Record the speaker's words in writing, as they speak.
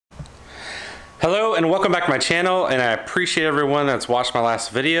Hello and welcome back to my channel, and I appreciate everyone that's watched my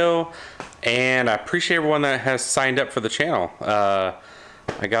last video, and I appreciate everyone that has signed up for the channel. I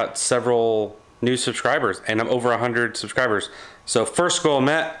got several new subscribers and I'm over 100 subscribers. So first goal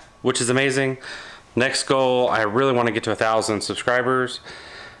met, which is amazing. Next goal, I really want to get to 1,000 subscribers,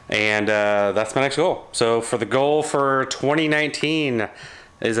 and that's my next goal. So for the goal for 2019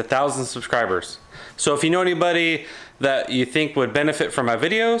 is 1,000 subscribers. So if you know anybody that you think would benefit from my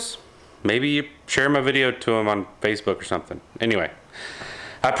videos, maybe you share my video to them on Facebook or something. Anyway,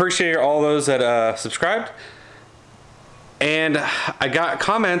 I appreciate all those that subscribed. And I got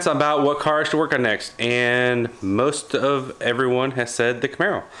comments about what car I should work on next, and most of everyone has said the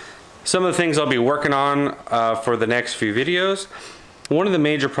Camaro. Some of the things I'll be working on for the next few videos. One of the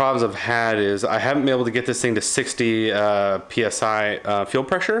major problems I've had is I haven't been able to get this thing to 60 PSI fuel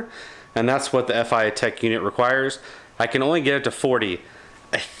pressure, and that's what the FI Tech unit requires. I can only get it to 40.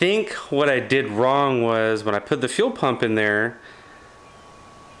 I think what I did wrong was when I put the fuel pump in there,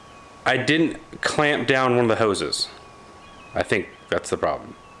 I didn't clamp down one of the hoses. I think that's the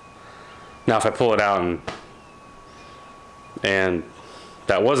problem. Now if I pull it out and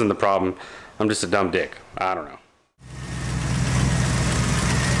that wasn't the problem, I'm just a dumb dick. I don't know.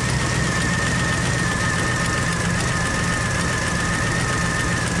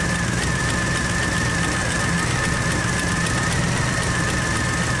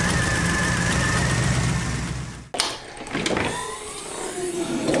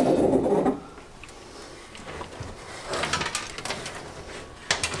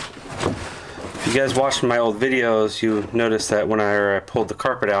 If you guys watched my old videos, you noticed that when I pulled the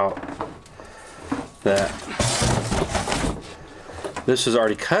carpet out, that this was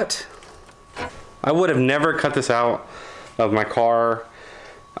already cut. I would have never cut this out of my car.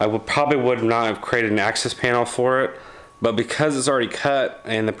 I probably would not have created an access panel for it, but because it's already cut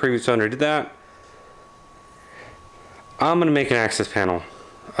and the previous owner did that, I'm gonna make an access panel.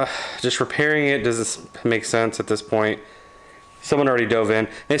 Just repairing it, does this make sense at this point? Someone already dove in, and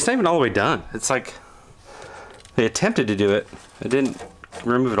it's not even all the way done. It's like they attempted to do it. It didn't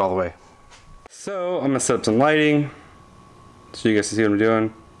remove it all the way. So I'm gonna set up some lighting so you guys can see what I'm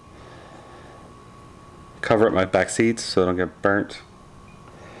doing. Cover up my back seats so I don't get burnt.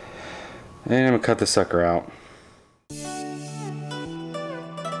 And I'm gonna cut this sucker out.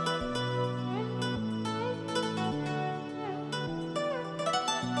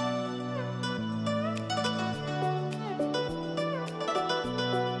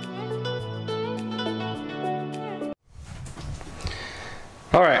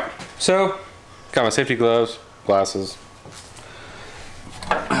 Alright, so got my safety gloves, glasses,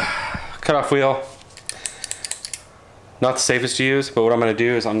 cut off wheel. Not the safest to use, but what I'm going to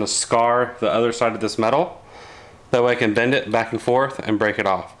do is I'm going to scar the other side of this metal. That way I can bend it back and forth and break it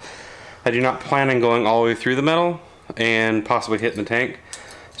off. I do not plan on going all the way through the metal and possibly hitting the tank,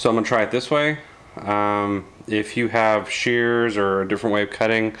 so I'm going to try it this way. If you have shears or a different way of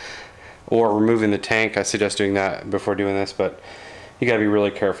cutting or removing the tank, I suggest doing that before doing this, but you gotta be really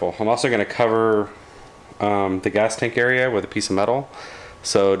careful. I'm also gonna cover the gas tank area with a piece of metal,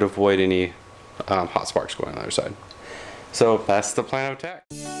 so to avoid any hot sparks going on the other side. So that's the plan of attack.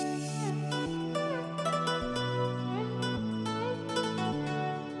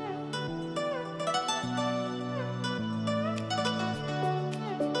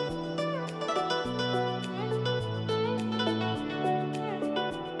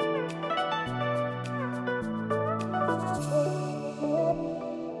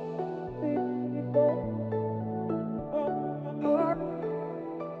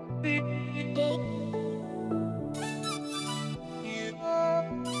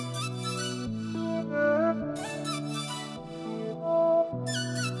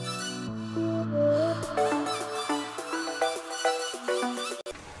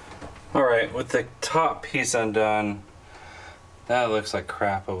 Alright, with the top piece undone, that looks like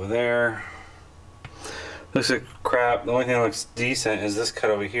crap over there. Looks like crap. The only thing that looks decent is this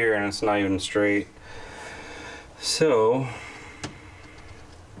cut over here, and it's not even straight. So,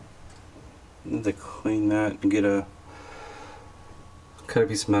 I need to clean that and cut a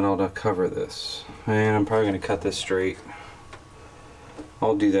piece of metal to cover this. And I'm probably going to cut this straight.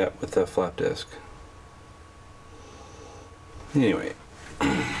 I'll do that with the flap disc. Anyway.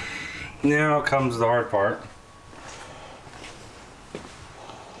 Now comes the hard part.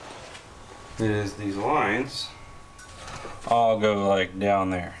 Is these lines all go like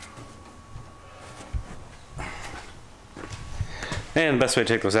down there. And the best way to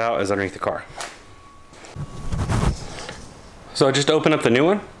take those out is underneath the car. So I just open up the new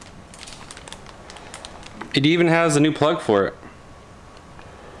one. It even has a new plug for it.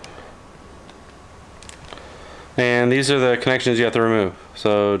 And these are the connections you have to remove.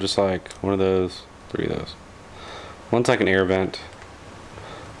 So just like one of those, 3 of those. One's like an air vent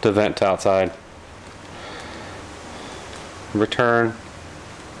to vent to outside. Return.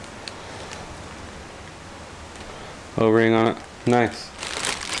 O-ring on it. Nice.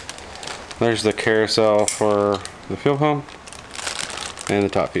 There's the carousel for the fuel pump and the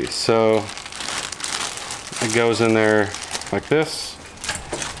top piece. So it goes in there like this,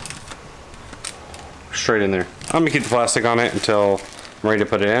 straight in there. I'm gonna keep the plastic on it until I'm ready to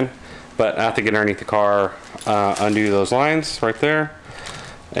put it in, but I have to get underneath the car, undo those lines right there,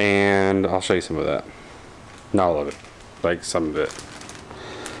 and I'll show you some of that. Not all of it, like some of it,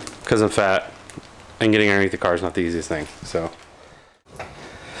 because I'm fat and getting underneath the car is not the easiest thing. So,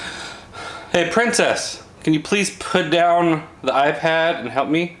 hey princess, can you please put down the iPad and help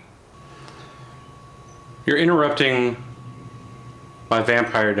me? You're interrupting my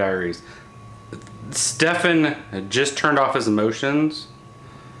Vampire Diaries. Stefan just turned off his emotions,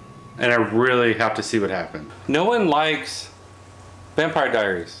 and I really have to see what happened. No one likes Vampire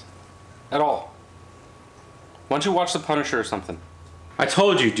Diaries at all. Why don't you watch The Punisher or something? I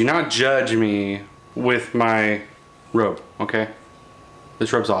told you, do not judge me with my robe, okay?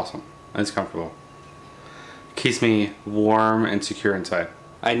 This robe's awesome, and it's comfortable. It keeps me warm and secure inside.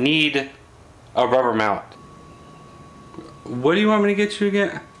 I need a rubber mount. What do you want me to get you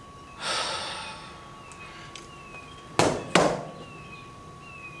again?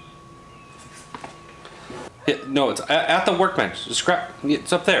 Yeah, no, it's at the workbench. Scrap.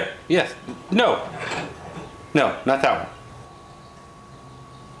 It's up there. Yes. No. No, not that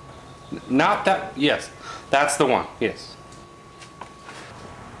one. Not that. Yes. That's the one. Yes.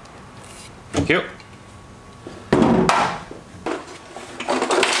 Thank you.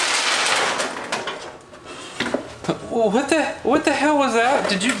 What the hell was that?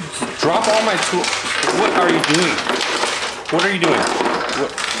 Did you drop all my tools? What are you doing? What are you doing?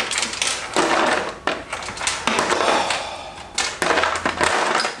 What?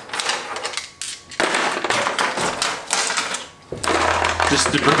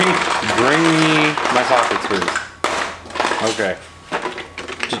 Just to bring me my sockets, please. Okay.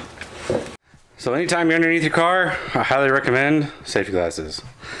 So anytime you're underneath your car, I highly recommend safety glasses.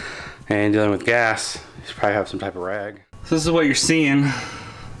 And dealing with gas, you should probably have some type of rag. So this is what you're seeing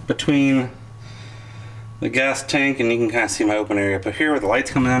between the gas tank, and you can kind of see my open area up here where the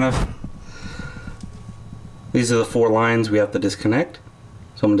light's coming out of. These are the 4 lines we have to disconnect.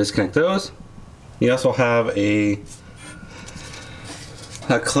 So I'm gonna disconnect those. You also have a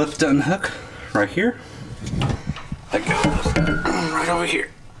clip to unhook right here. That goes right over here.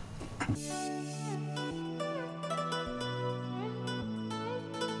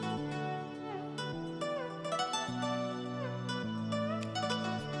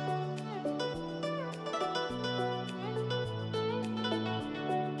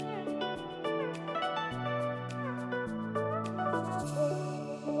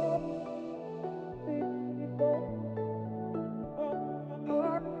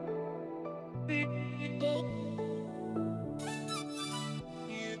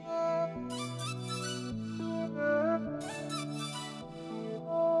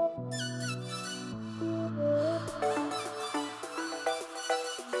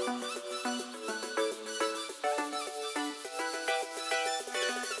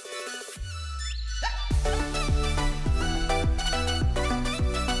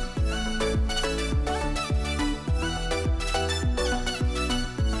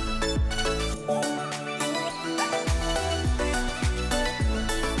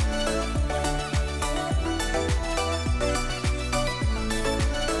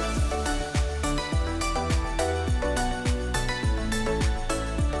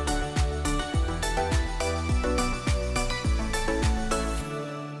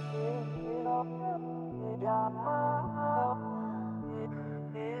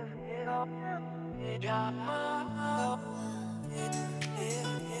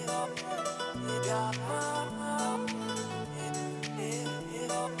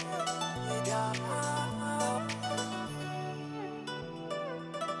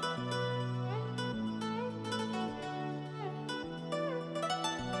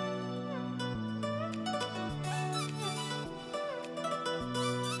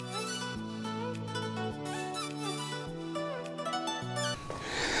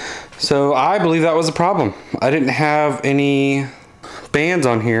 So I believe that was a problem. I didn't have any bands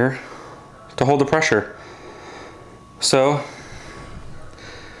on here to hold the pressure. So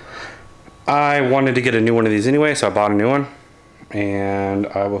I wanted to get a new one of these anyway, so I bought a new one, and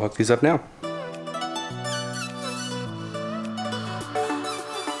I will hook these up now.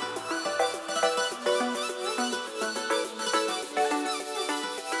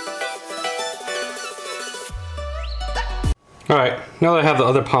 All right, now that I have the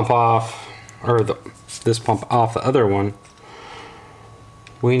other pump off, or this pump off the other one,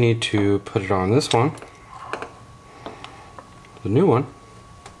 we need to put it on this one, the new one.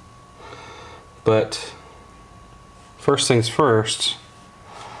 But first things first,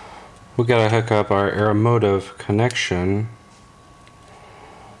 we gotta hook up our automotive connection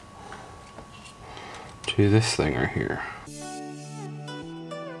to this thing right here.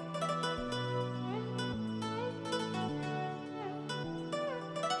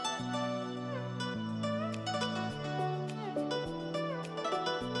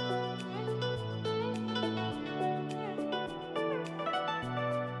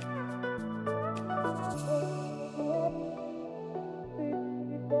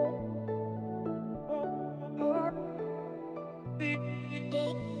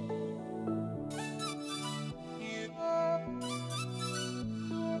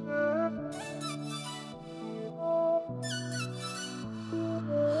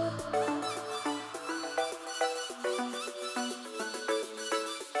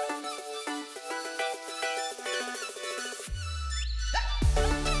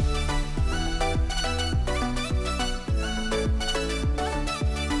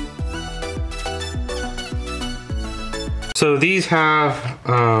 So these have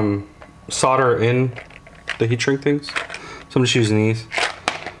solder in the heat shrink things. So I'm just using these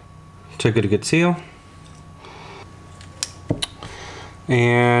to get a good seal.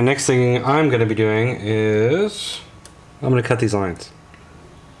 And next thing I'm gonna be doing is I'm gonna cut these lines.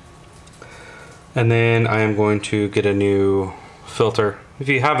 And then I am going to get a new filter. If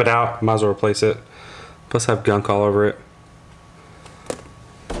you have it out, might as well replace it. Plus I have gunk all over it.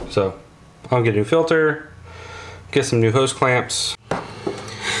 So I'll get a new filter, get some new hose clamps.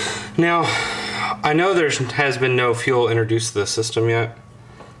 Now, I know there has been no fuel introduced to the system yet.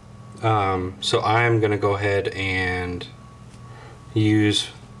 So I'm gonna go ahead and use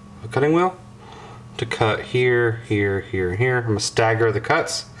a cutting wheel to cut here, here, here, and here. I'm gonna stagger the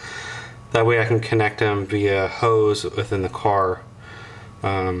cuts. That way I can connect them via hose within the car.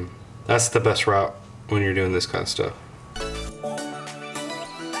 That's the best route when you're doing this kind of stuff.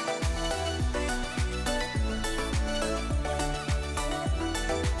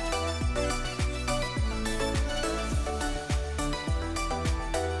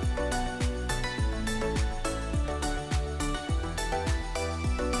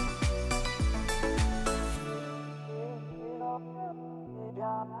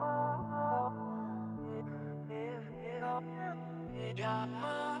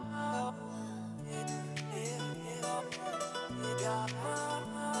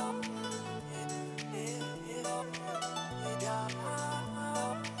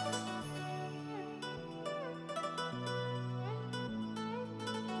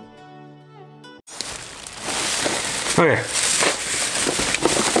 Okay,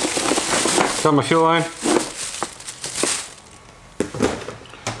 got my fuel line.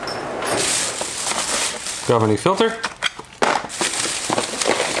 Got my new filter.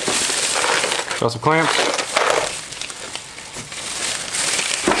 Got some clamps.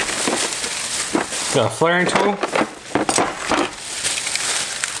 Got a flaring tool.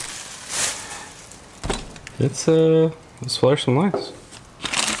 Let's flare some lines.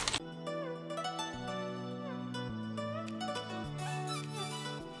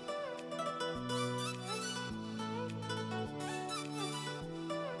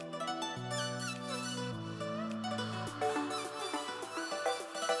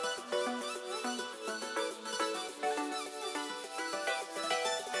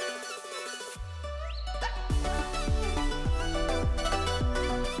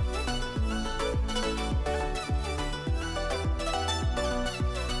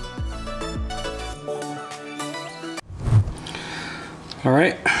 All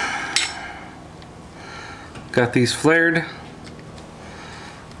right, got these flared.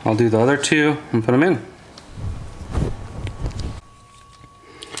 I'll do the other two and put them in.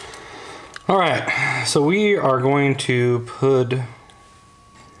 All right, so we are going to put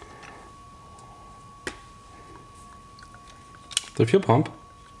the fuel pump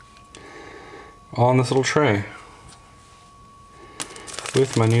on this little tray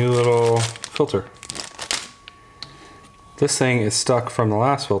with my new little filter. This thing is stuck from the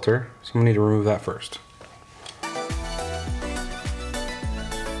last filter, so I'm gonna need to remove that first.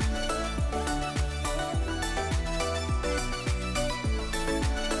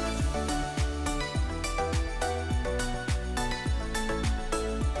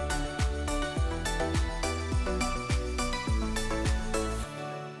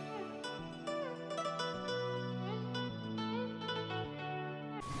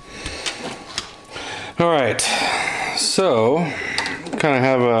 All right, So, kind of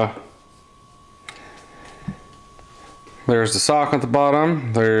have a, there's the sock at the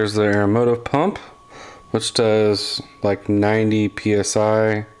bottom, there's the aeromotive pump, which does like 90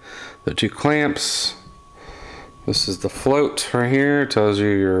 psi, the 2 clamps. This is the float right here, it tells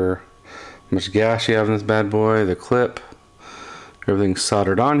you how much gas you have in this bad boy, the clip, everything's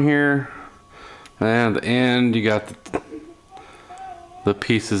soldered on here, and at the end you got the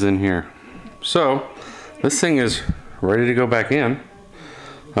pieces in here. So this thing is ready to go back in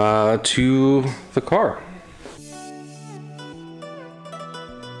to the car.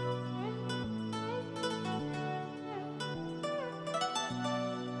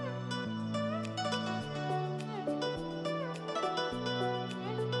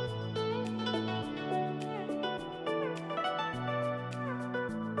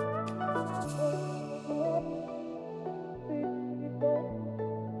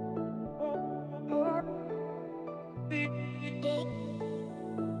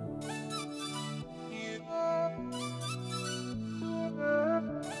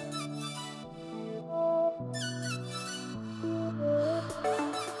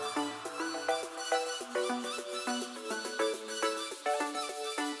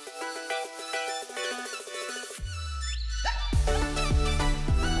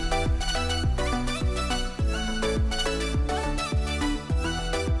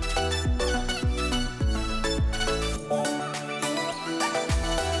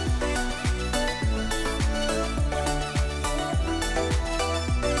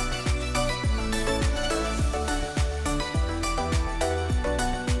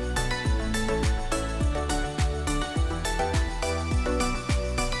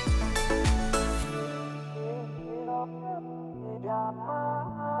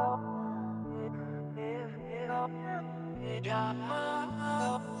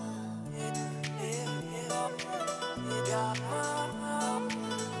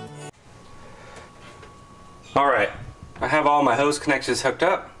 Alright, I have all my hose connections hooked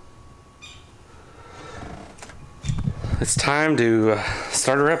up. It's time to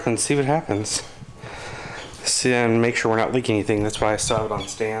start her up and see what happens. See and make sure we're not leaking anything. That's why I still have it on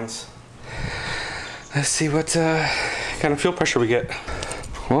stands. Let's see what kind of fuel pressure we get.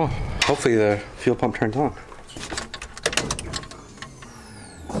 Well, hopefully the fuel pump turns on.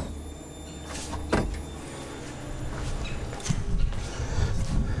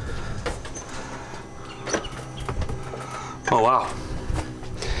 Oh wow.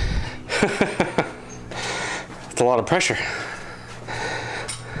 That's a lot of pressure.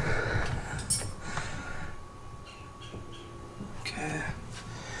 Okay.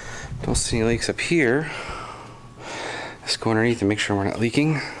 Don't see any leaks up here. Let's go underneath and make sure we're not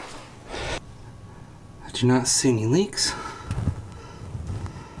leaking. I do not see any leaks.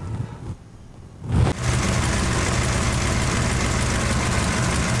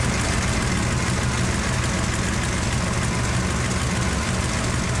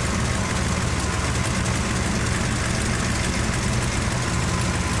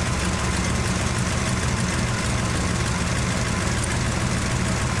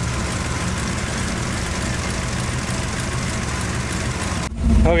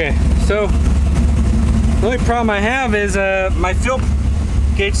 Okay, so the only problem I have is my fuel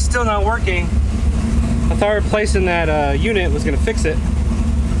gauge is still not working. I thought replacing that unit was going to fix it.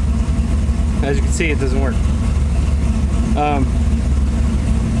 As you can see, it doesn't work. I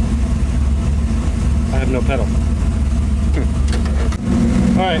have no pedal.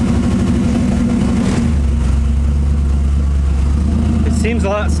 Alright. It seems a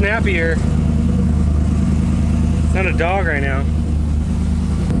lot snappier. It's not a dog right now.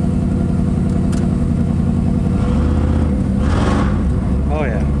 Oh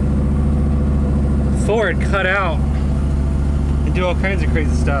yeah. Ford cut out and do all kinds of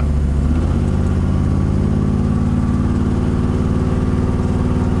crazy stuff.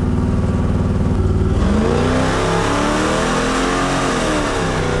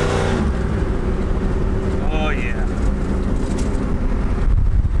 Oh yeah.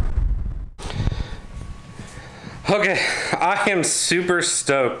 Okay, I am super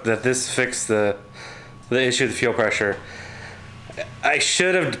stoked that this fixed the issue of the fuel pressure. I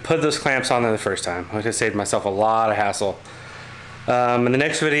should have put those clamps on there the first time. I could have saved myself a lot of hassle. In the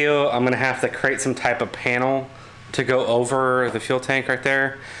next video, I'm gonna have to create some type of panel to go over the fuel tank right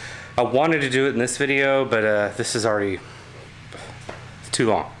there. I wanted to do it in this video, but this is already too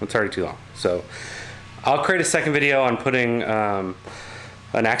long. It's already too long. So I'll create a second video on putting an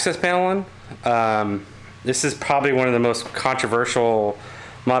access panel in. This is probably one of the most controversial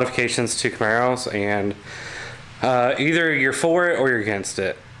modifications to Camaros, and either you're for it or you're against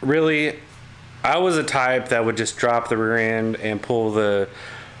it. Really, I was a type that would just drop the rear end and pull the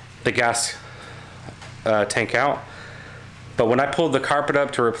gas tank out. But when I pulled the carpet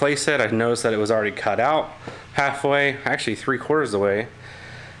up to replace it, I noticed that it was already cut out halfway, actually 3/4 of the way.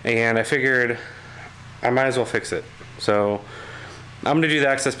 And I figured I might as well fix it. So I'm gonna do the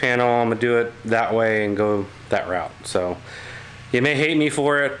access panel, I'm gonna do it that way and go that route. So you may hate me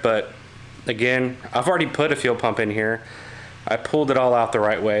for it, but again, I've already put a fuel pump in here. I pulled it all out the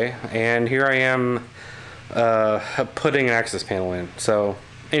right way, and here I am putting an access panel in. So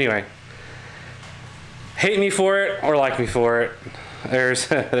anyway, hate me for it or like me for it.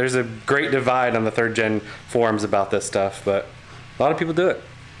 There's a great divide on the 3rd Gen forums about this stuff, but a lot of people do it.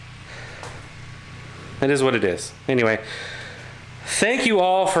 It is what it is. Anyway, thank you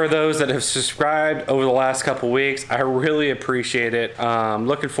all for those that have subscribed over the last couple weeks. I really appreciate it.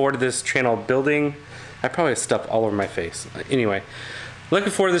 Looking forward to this channel building. I probably have stuff all over my face. Anyway, looking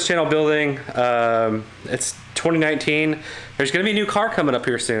forward to this channel building. It's 2019. There's gonna be a new car coming up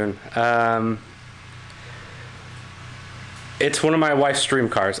here soon. It's one of my wife's dream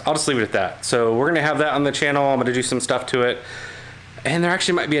cars. I'll just leave it at that. So we're gonna have that on the channel. I'm gonna do some stuff to it. And there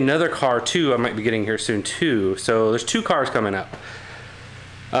actually might be another car too I might be getting here soon too. So there's 2 cars coming up.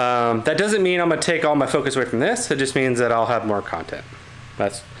 That doesn't mean I'm gonna take all my focus away from this. It just means that I'll have more content.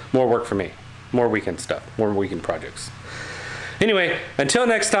 That's more work for me. More weekend stuff, more weekend projects. Anyway, until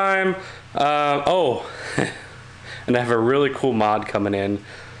next time, oh, and I have a really cool mod coming in.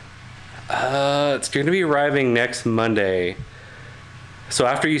 It's gonna be arriving next Monday. So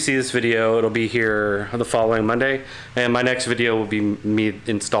after you see this video, it'll be here the following Monday, and my next video will be me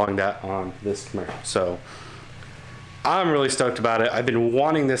installing that on this Camaro. So I'm really stoked about it. I've been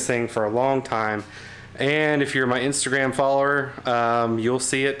wanting this thing for a long time. And if you're my Instagram follower, you'll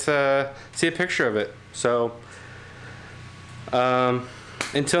see it, see a picture of it. So,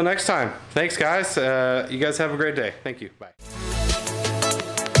 until next time, thanks guys. You guys have a great day. Thank you. Bye.